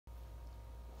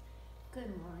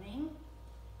Good morning.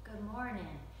 Good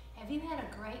morning. Have you had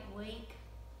a great week?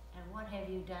 And what have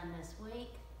you done this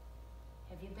week?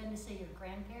 Have you been to see your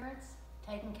grandparents?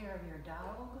 Taken care of your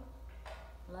dog?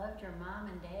 Loved your mom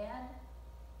and dad?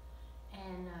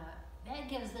 And that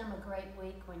gives them a great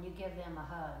week when you give them a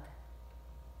hug.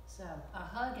 So a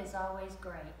hug is always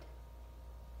great.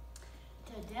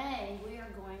 Today we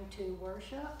are going to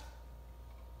worship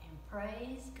and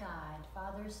praise God,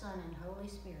 Father, Son, and Holy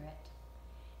Spirit.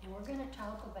 And we're going to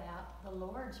talk about the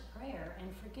Lord's Prayer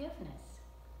and forgiveness.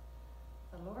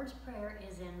 The Lord's Prayer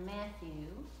is in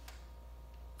Matthew.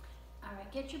 All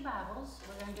right, get your Bibles.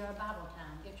 We're going to do our Bible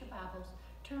time. Get your Bibles.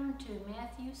 Turn to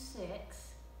Matthew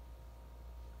 6.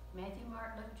 Matthew,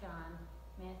 Mark, Luke, John.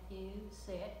 Matthew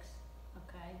 6.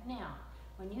 Okay, now,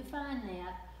 when you find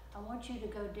that, I want you to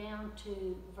go down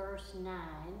to verse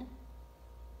 9.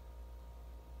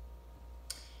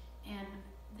 And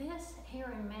this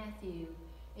here in Matthew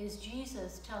is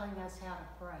Jesus telling us how to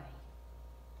pray.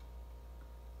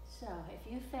 So, if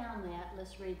you found that,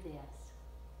 let's read this.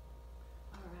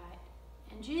 All right.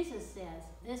 And Jesus says,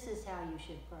 this is how you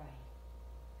should pray.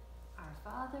 Our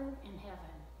Father in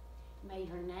heaven, may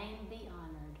your name be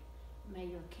honored. May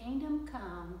your kingdom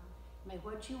come. May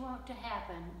what you want to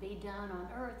happen be done on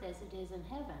earth as it is in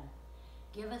heaven.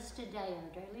 Give us today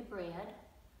our daily bread.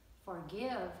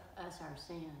 Forgive us our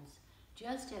sins,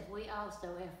 just as we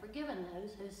also have forgiven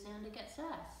those who sinned against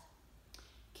us.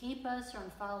 Keep us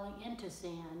from falling into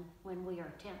sin when we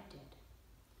are tempted.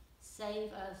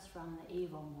 Save us from the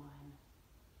evil one.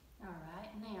 All right,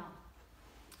 now,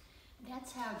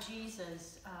 that's how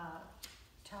Jesus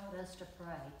taught us to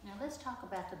pray. Now let's talk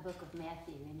about the book of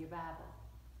Matthew in your Bible.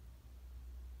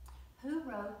 Who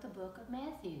wrote the book of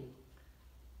Matthew?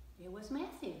 It was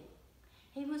Matthew.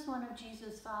 He was one of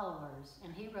Jesus' followers,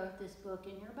 and he wrote this book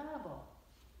in your Bible.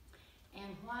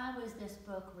 And why was this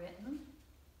book written?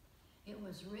 It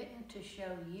was written to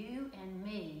show you and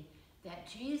me that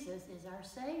Jesus is our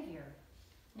Savior.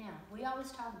 Now, we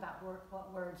always talk about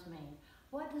what words mean.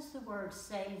 What does the word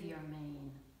Savior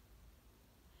mean?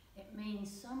 It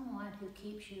means someone who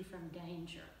keeps you from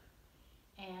danger.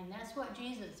 And that's what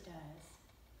Jesus does.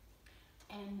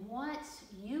 And once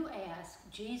you ask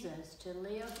Jesus to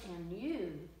live in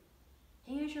you,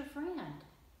 he is your friend.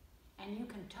 And you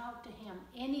can talk to him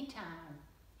anytime.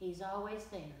 He's always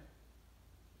there.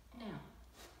 Now,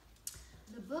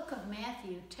 the book of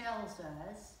Matthew tells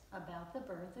us about the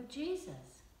birth of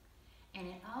Jesus. And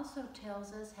it also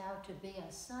tells us how to be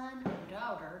a son or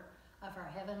daughter of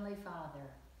our Heavenly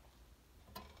Father.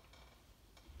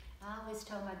 I always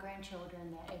tell my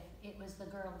grandchildren that if it was the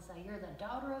girl to say, you're the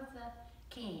daughter of the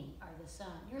king, or the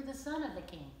son. You're the son of the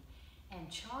king. And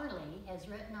Charlie has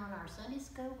written on our Sunday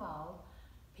school wall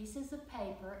pieces of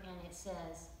paper, and it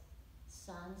says,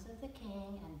 sons of the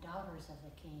king and daughters of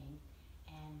the king.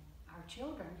 And our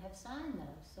children have signed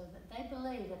those so that they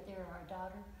believe that they're a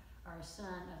daughter or a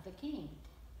son of the king.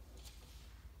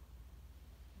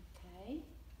 Okay.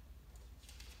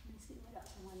 Let me see what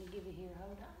else I want to give you here.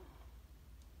 Hold on.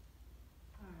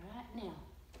 All right. Now,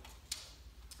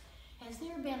 has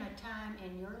there been a time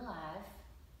in your life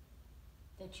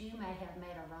that you may have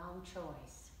made a wrong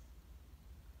choice?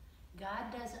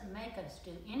 God doesn't make us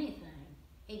do anything.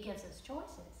 He gives us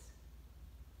choices.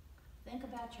 Think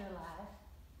about your life,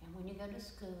 and when you go to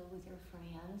school with your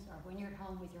friends, or when you're at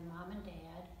home with your mom and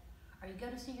dad, or you go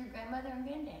to see your grandmother and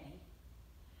granddaddy,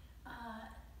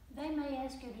 they may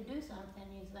ask you to do something,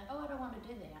 and you say, oh, I don't want to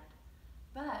do that.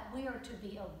 But we are to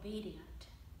be obedient.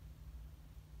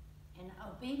 And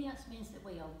obedience means that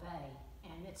we obey.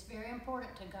 And it's very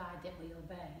important to God that we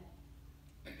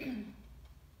obey.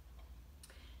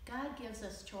 God gives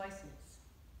us choices.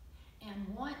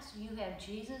 And once you have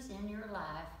Jesus in your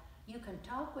life, you can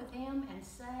talk with him and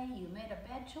say you made a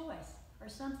bad choice or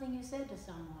something you said to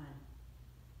someone.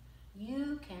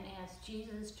 You can ask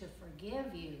Jesus to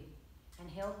forgive you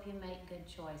and help you make good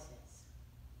choices.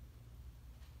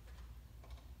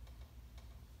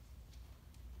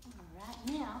 All right,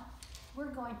 now we're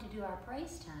going to do our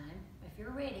praise time. If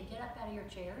you're ready, get up out of your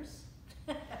chairs.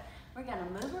 We're going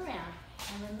to move around.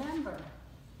 And remember,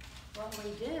 what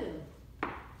we do,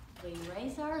 we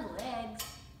raise our legs,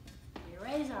 we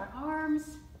raise our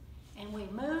arms, and we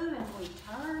move and we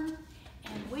turn.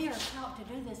 And we are taught to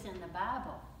do this in the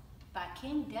Bible by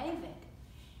King David.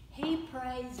 He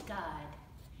praised God.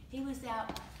 He was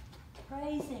out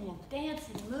praising and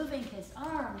dancing, moving his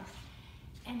arms,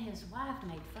 and his wife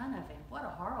made fun of him. What a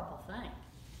horrible thing.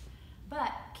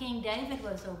 But King David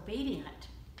was obedient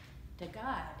to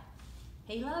God.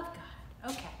 He loved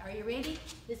God. Okay, are you ready?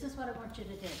 This is what I want you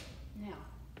to do. Now,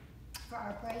 for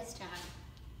our praise time,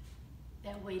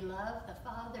 that that we love the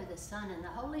Father, the Son, and the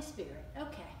Holy Spirit.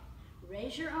 Okay,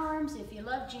 raise your arms if you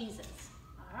love Jesus.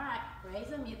 All right, raise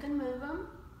them, you can move them.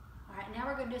 All right, now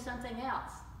we're going to do something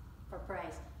else for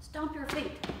praise. Stomp your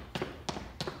feet.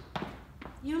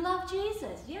 You love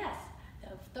Jesus, yes.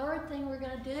 The third thing we're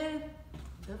going to do,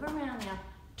 move around now.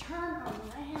 Turn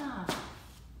around.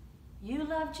 You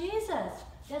love Jesus.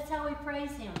 That's how we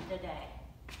praise him today.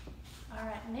 All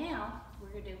right, now we're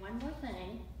going to do one more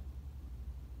thing.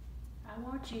 I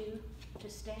want you to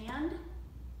stand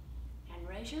and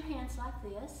raise your hands like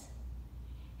this,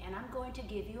 and I'm going to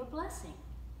give you a blessing.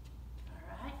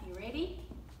 All right, you ready?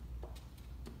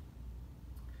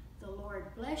 The Lord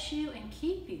bless you and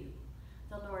keep you.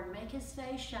 The Lord make his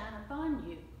face shine upon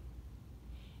you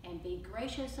and be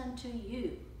gracious unto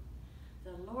you.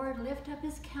 The Lord lift up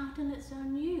his countenance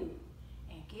on you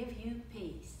and give you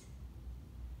peace.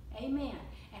 Amen.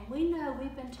 And we know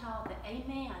we've been taught that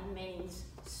amen means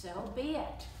so be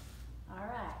it. All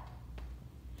right.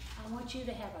 I want you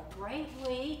to have a great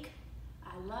week.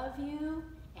 I love you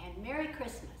and Merry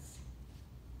Christmas.